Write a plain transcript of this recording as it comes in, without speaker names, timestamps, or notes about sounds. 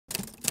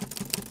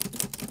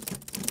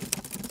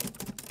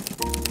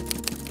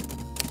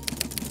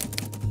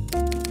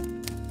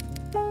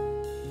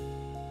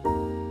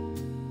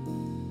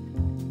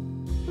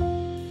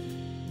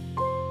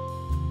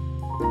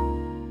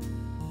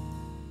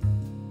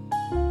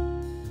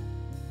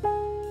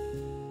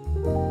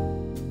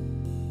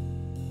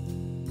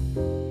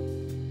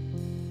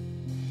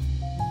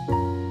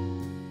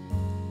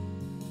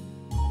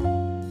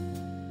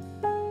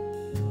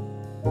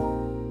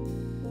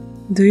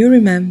Do you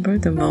remember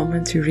the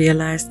moment you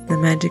realized the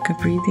magic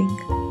of reading?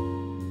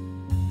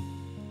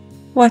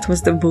 What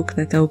was the book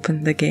that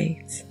opened the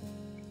gates?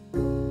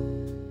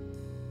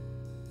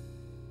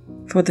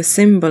 For the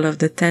symbol of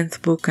the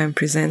 10th book I'm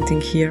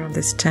presenting here on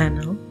this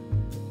channel,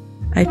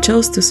 I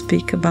chose to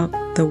speak about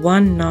the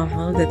one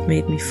novel that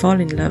made me fall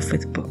in love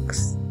with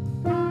books.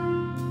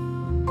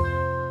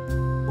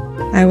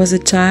 I was a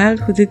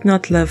child who did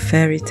not love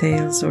fairy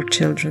tales or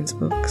children's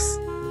books.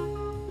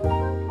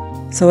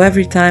 So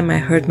every time I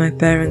heard my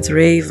parents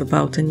rave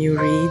about a new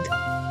read,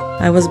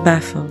 I was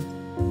baffled,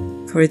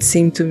 for it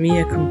seemed to me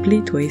a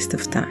complete waste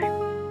of time.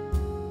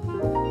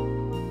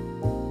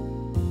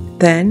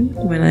 Then,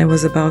 when I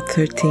was about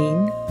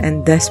 13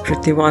 and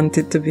desperately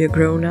wanted to be a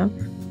grown-up,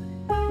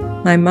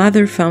 my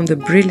mother found a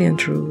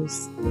brilliant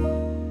ruse.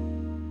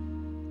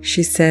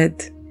 She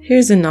said,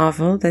 "Here's a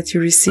novel that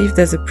you received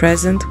as a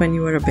present when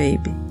you were a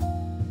baby.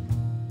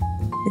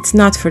 It's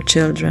not for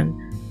children,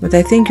 but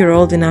I think you're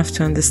old enough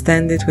to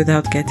understand it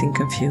without getting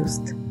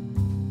confused.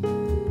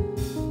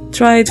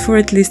 Try it for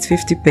at least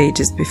 50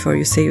 pages before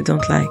you say you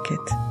don't like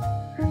it.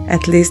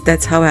 At least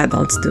that's how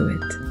adults do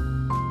it."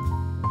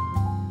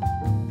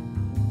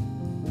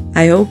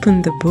 I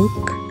opened the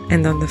book,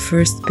 and on the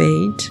first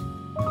page,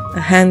 a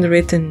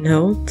handwritten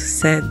note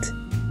said,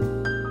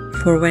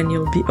 "For when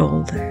you'll be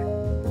older.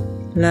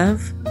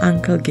 Love,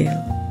 Uncle Gil,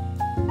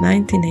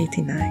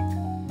 1989.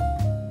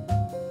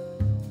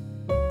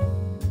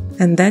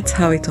 And that's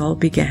how it all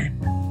began,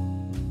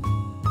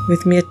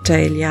 with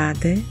Mircea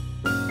Eliade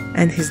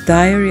and his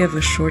diary of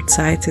a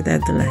short-sighted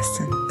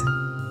adolescent,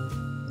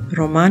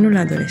 Romanul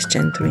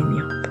adolescentului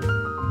miop.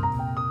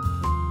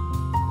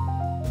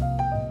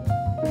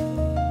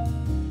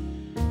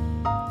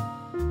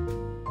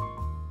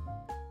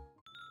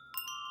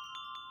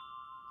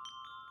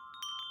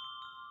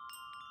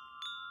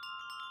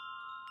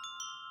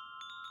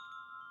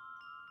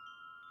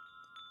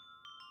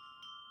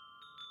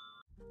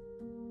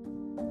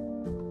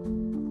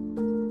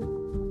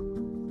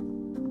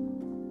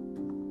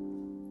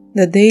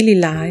 The daily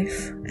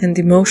life and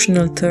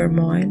emotional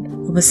turmoil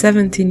of a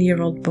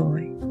 17-year-old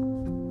boy,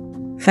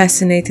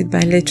 fascinated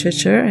by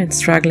literature and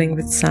struggling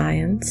with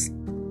science,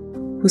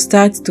 who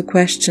starts to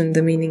question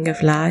the meaning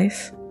of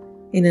life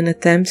in an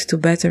attempt to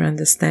better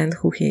understand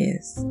who he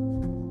is.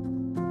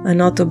 An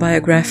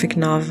autobiographic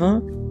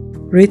novel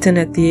written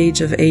at the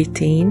age of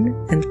 18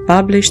 and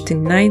published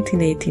in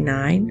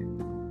 1989,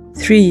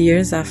 3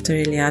 years after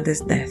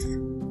Eliade's death.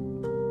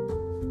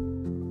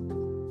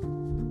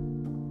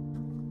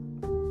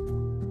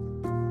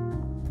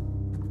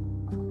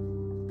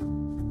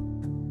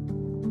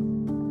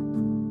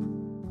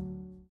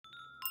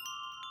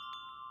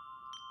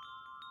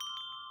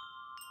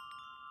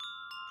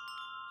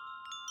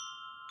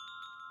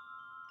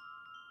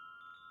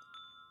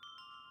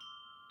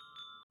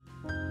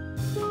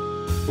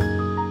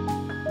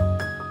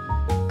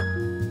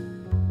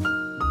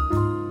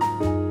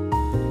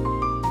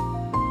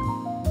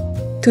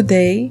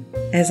 Today,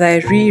 as I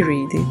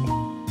reread it,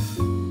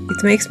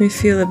 it makes me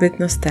feel a bit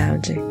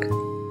nostalgic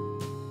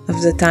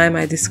of the time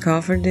I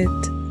discovered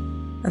it,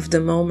 of the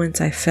moments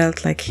I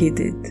felt like he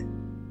did.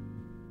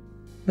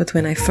 But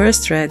when I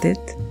first read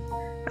it,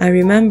 I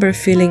remember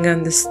feeling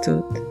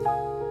understood,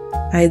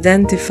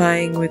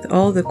 identifying with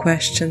all the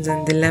questions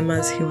and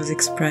dilemmas he was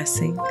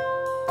expressing,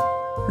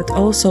 but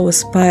also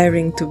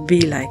aspiring to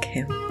be like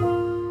him,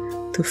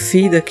 to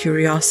feed a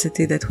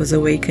curiosity that was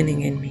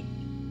awakening in me.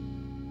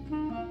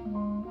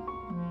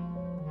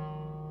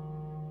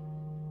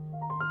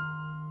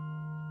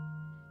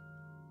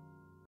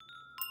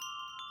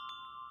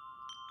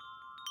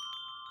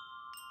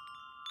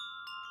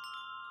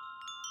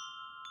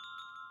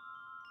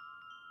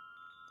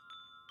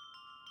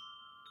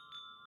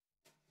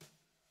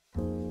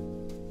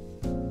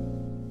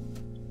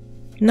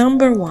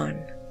 Number 1.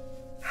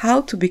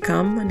 How to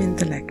become an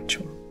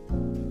intellectual.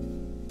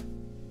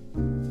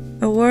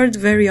 A word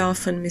very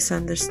often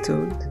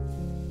misunderstood,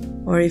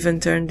 or even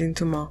turned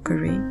into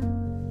mockery.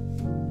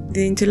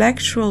 The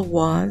intellectual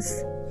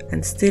was,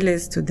 and still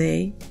is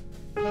today,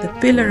 the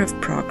pillar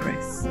of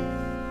progress.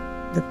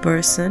 The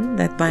person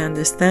that by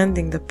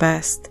understanding the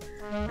past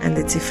and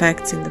its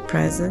effects in the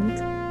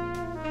present,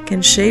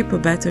 can shape a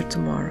better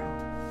tomorrow.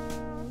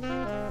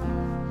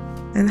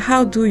 And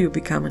how do you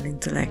become an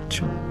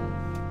intellectual?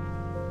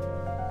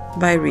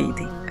 By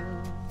reading.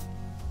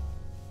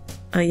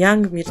 A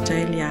young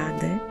Mircea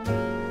Eliade,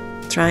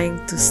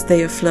 trying to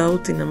stay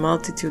afloat in a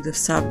multitude of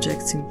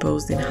subjects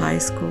imposed in high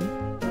school,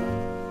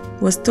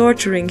 was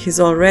torturing his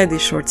already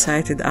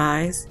short-sighted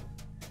eyes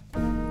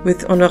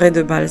with Honoré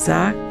de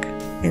Balzac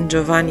and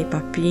Giovanni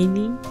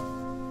Papini,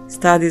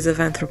 studies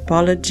of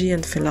anthropology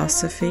and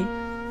philosophy,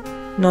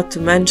 not to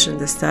mention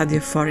the study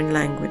of foreign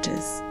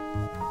languages,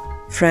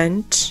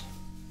 French,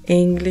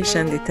 English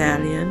and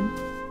Italian,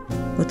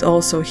 but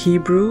also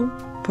Hebrew,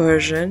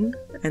 Persian,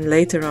 and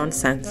later on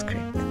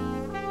Sanskrit.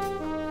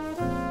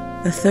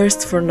 A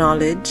thirst for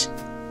knowledge,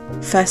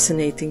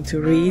 fascinating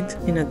to read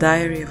in a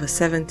diary of a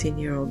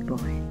 17-year-old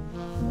boy.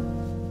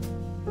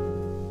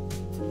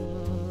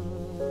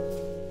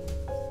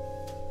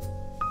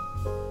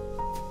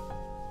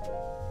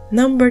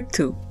 Number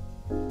 2.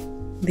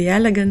 The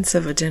elegance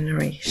of a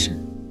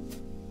generation.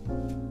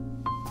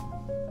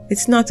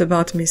 It's not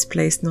about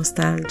misplaced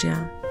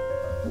nostalgia,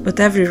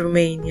 but every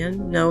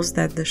Romanian knows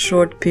that the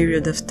short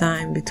period of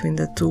time between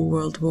the two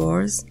world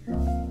wars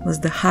was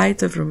the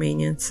height of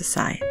Romanian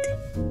society.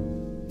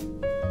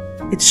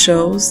 It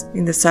shows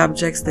in the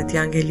subjects that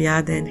young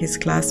Eliade and his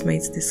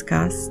classmates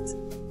discussed,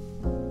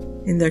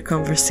 in their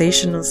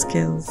conversational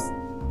skills.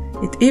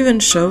 It even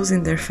shows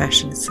in their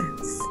fashion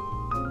sense.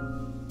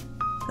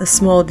 A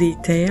small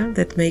detail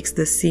that makes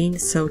the scene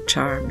so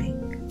charming.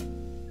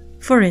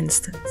 For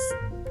instance,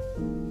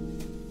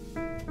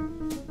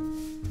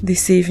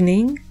 this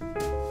evening,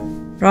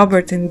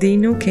 Robert and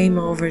Dinu came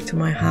over to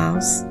my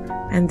house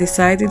and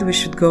decided we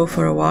should go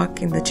for a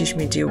walk in the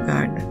Cismigiu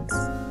Gardens.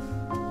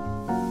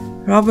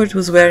 Robert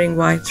was wearing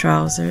white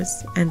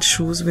trousers and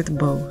shoes with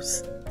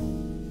bows.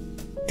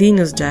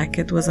 Dinu's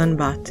jacket was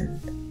unbuttoned.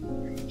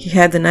 He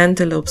had an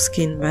antelope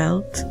skin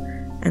belt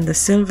and a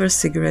silver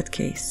cigarette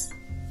case.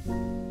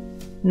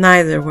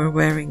 Neither were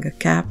wearing a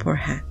cap or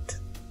hat.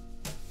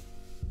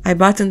 I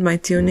buttoned my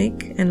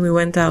tunic and we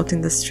went out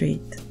in the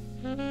street.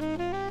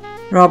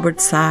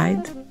 Robert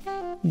sighed.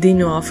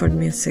 Dinu offered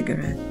me a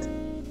cigarette.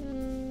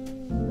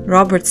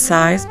 Robert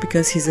sighs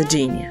because he's a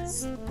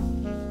genius.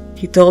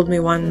 He told me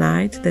one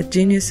night that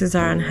geniuses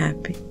are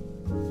unhappy.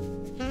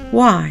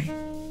 Why?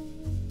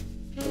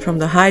 From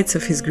the heights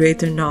of his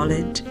greater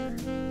knowledge,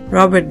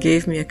 Robert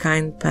gave me a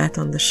kind pat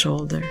on the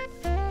shoulder.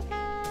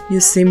 You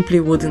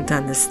simply wouldn't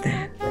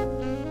understand.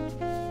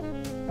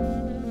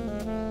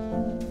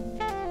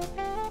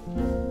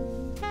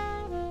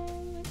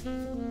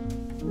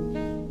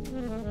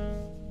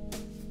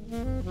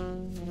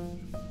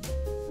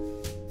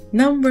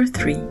 Number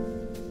 3.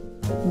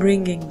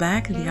 Bringing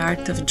back the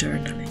art of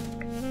journaling.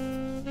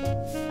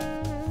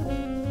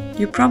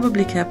 You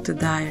probably kept a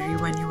diary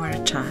when you were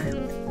a child,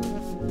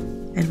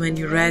 and when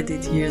you read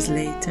it years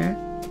later,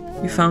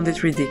 you found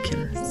it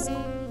ridiculous.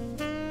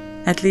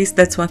 At least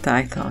that's what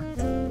I thought,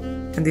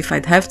 and if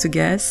I'd have to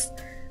guess,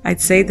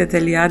 I'd say that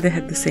Eliade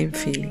had the same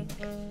feeling.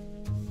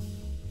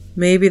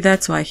 Maybe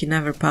that's why he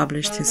never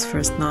published his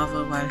first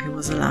novel while he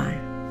was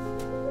alive.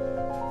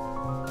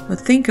 But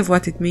think of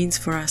what it means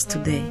for us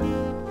today.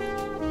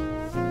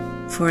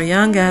 For a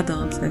young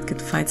adult that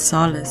could find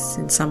solace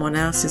in someone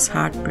else's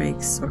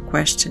heartbreaks or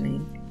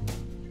questioning,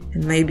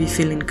 and maybe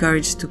feel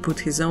encouraged to put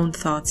his own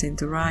thoughts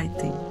into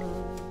writing.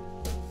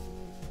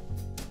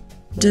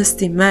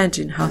 Just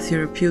imagine how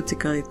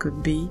therapeutical it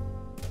could be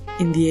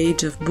in the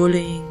age of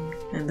bullying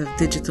and of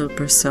digital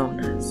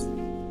personas.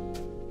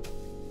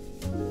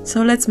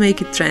 So let's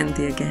make it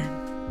trendy again.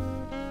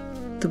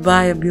 To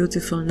buy a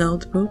beautiful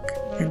notebook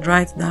and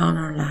write down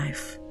our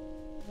life.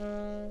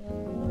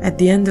 At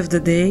the end of the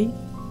day,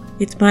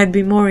 it might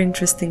be more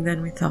interesting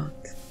than we thought.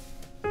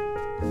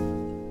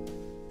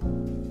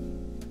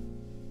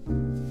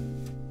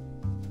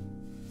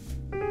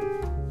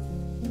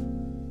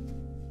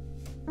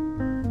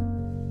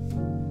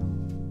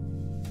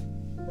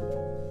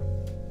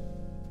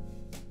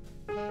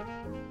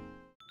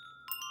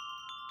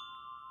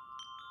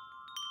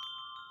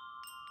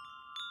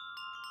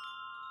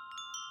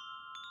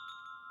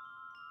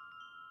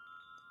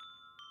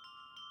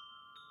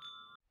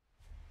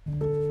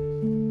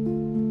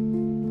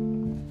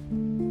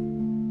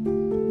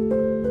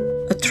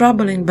 A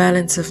troubling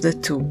balance of the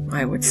two,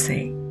 I would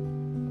say.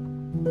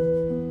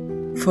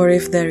 For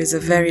if there is a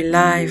very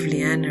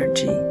lively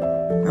energy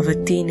of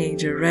a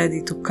teenager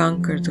ready to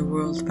conquer the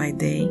world by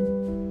day,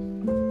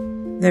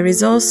 there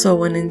is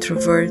also an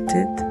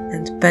introverted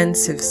and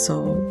pensive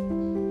soul,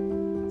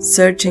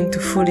 searching to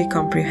fully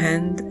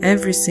comprehend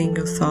every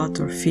single thought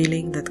or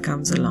feeling that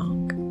comes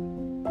along.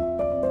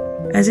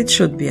 As it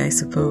should be, I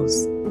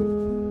suppose.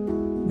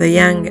 The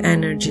young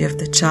energy of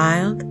the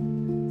child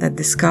that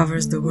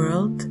discovers the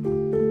world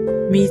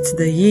meets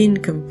the yin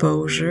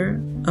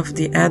composure of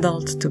the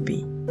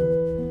adult-to-be.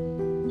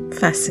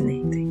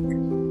 Fascinating.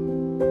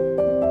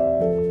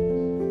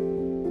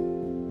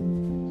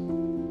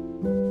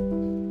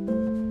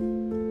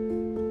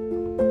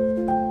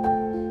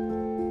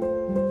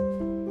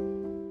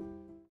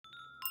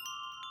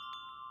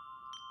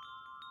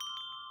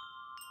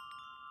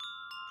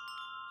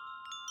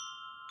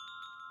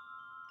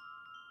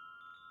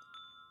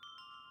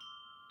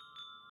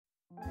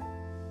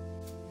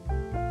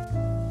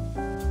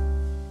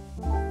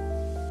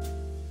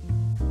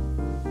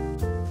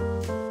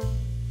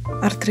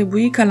 Ar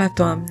trebui ca la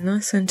toamnă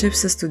să încep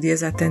să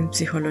studiez atent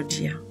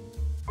psihologia.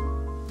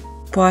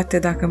 Poate,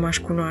 dacă m-aș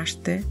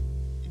cunoaște,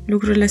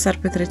 lucrurile s-ar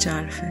petrece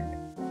altfel.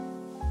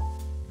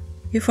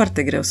 E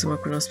foarte greu să mă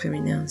cunosc pe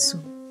mine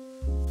însumi.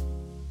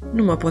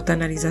 Nu mă pot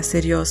analiza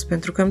serios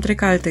pentru că îmi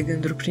trec alte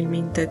gânduri prin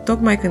minte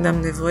tocmai când am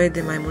nevoie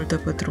de mai multă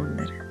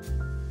pătrundere.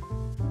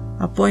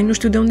 Apoi nu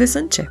știu de unde să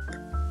încep.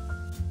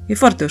 E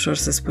foarte ușor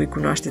să spui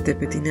cunoaște-te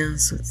pe tine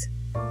însuți.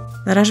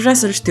 Dar aș vrea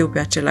să-l știu pe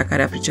acela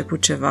care a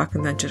priceput ceva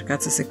când a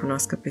încercat să se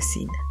cunoască pe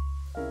sine.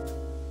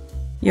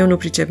 Eu nu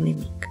pricep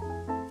nimic.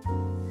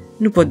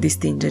 Nu pot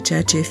distinge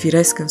ceea ce e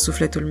firesc în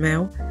sufletul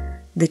meu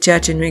de ceea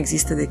ce nu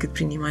există decât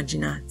prin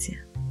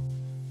imaginație.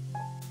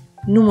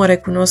 Nu mă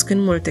recunosc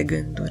în multe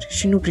gânduri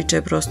și nu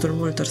pricep rostul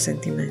multor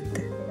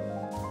sentimente.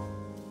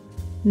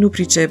 Nu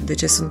pricep de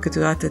ce sunt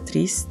câteodată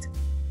trist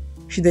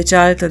și de ce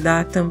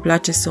altădată îmi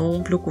place să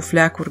umplu cu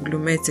fleacuri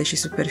glumețe și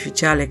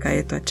superficiale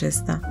caietul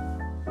acesta,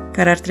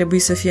 care ar trebui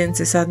să fie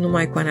înțesat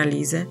numai cu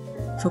analize,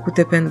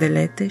 făcute pe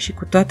îndelete și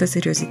cu toată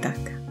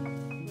seriozitatea.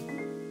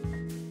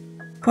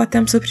 Poate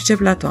am să pricep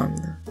la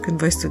toamnă, când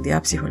voi studia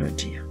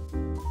psihologia.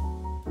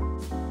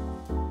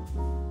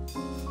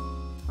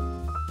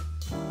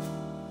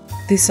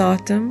 This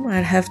autumn,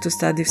 I'll have to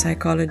study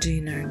psychology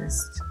in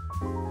earnest.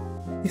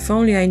 If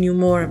only I knew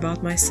more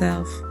about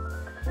myself,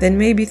 then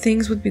maybe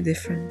things would be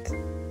different.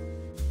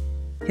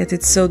 Yet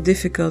it's so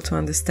difficult to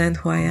understand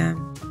who I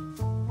am,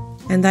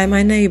 and I'm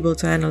unable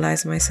to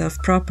analyze myself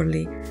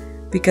properly,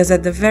 because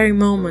at the very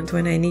moment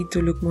when I need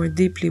to look more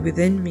deeply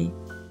within me,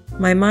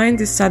 my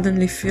mind is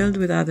suddenly filled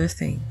with other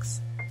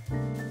things.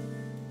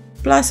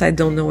 Plus, I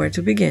don't know where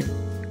to begin.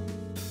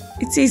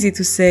 It's easy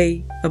to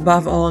say,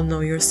 above all,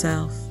 know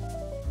yourself.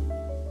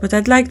 But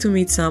I'd like to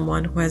meet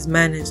someone who has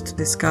managed to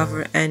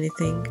discover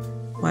anything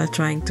while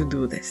trying to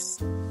do this.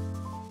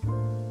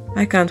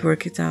 I can't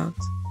work it out.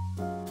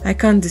 I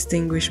can't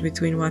distinguish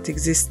between what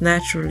exists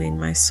naturally in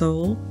my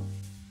soul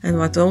and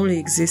what only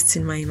exists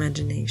in my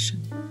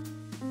imagination.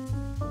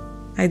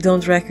 I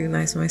don't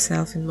recognize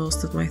myself in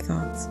most of my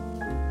thoughts,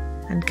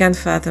 and can't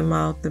fathom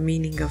out the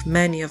meaning of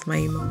many of my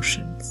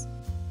emotions.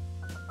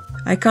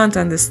 I can't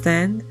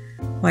understand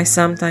why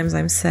sometimes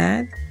I'm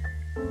sad,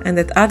 and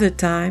at other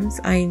times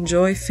I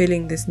enjoy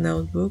filling this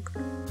notebook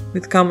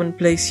with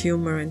commonplace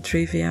humor and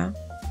trivia,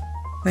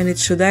 when it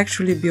should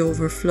actually be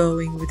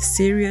overflowing with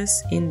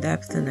serious,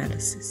 in-depth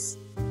analysis.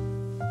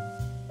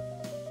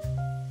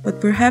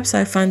 But perhaps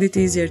I find it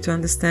easier to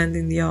understand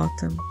in the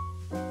autumn,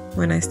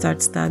 when I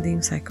start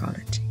studying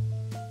psychology.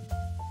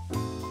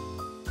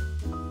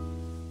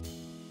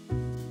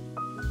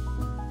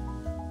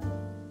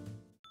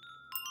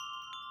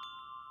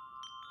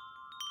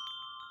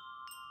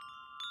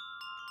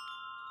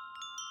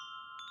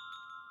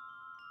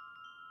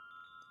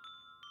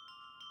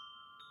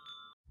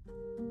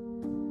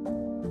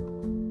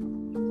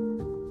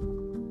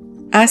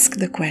 Ask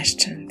the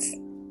questions.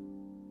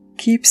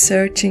 Keep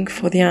searching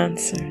for the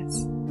answers.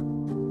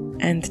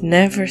 And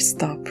never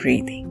stop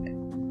reading.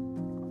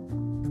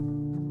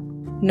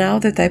 Now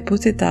that I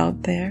put it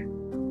out there,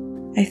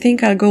 I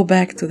think I'll go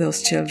back to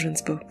those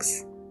children's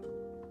books.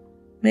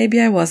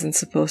 Maybe I wasn't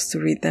supposed to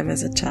read them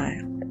as a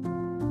child.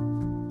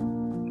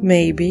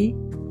 Maybe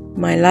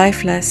my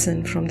life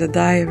lesson from the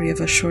diary of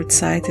a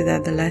short-sighted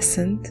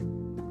adolescent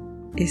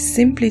is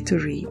simply to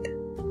read.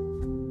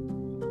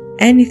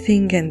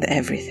 Anything and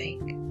everything.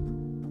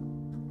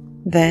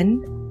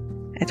 Then,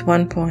 at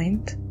one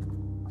point,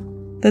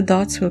 the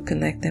dots will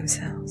connect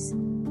themselves.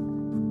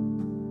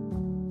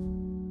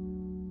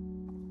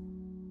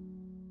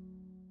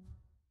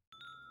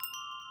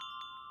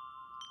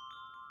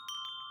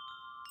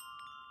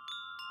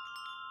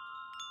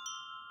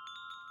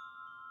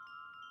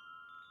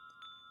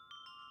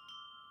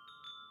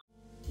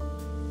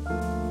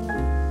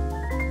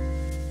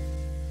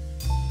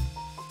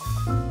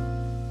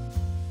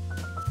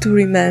 To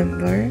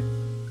remember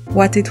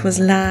what it was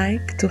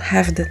like to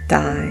have the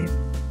time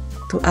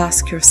to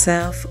ask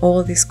yourself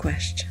all these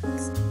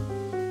questions.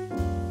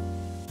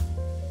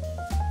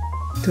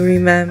 To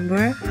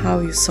remember how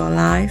you saw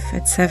life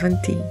at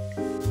 17.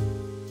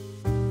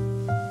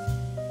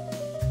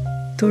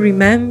 To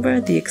remember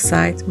the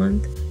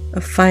excitement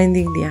of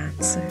finding the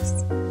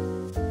answers.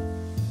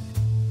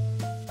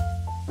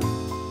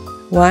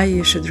 Why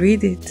you should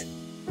read it.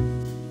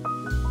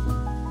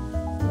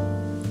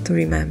 To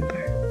remember.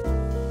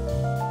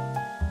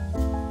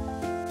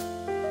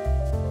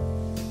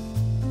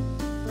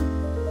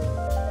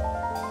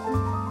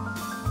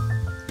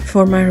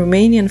 For my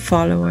Romanian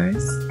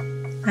followers,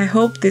 I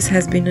hope this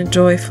has been a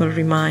joyful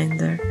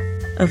reminder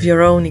of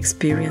your own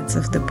experience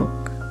of the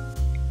book.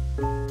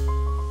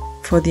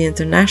 For the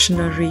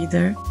international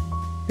reader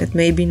that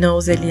maybe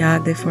knows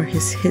Eliade for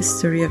his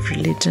history of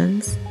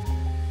religions,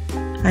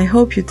 I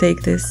hope you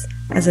take this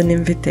as an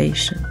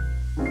invitation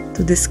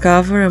to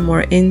discover a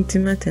more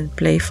intimate and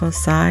playful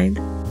side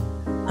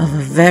of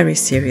a very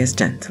serious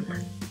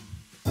gentleman.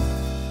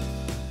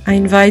 I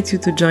invite you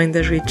to join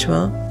the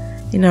ritual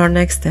in our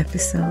next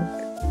episode.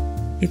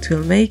 It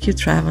will make you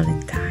travel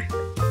in time.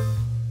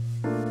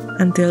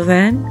 Until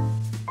then,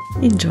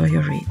 enjoy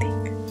your reading.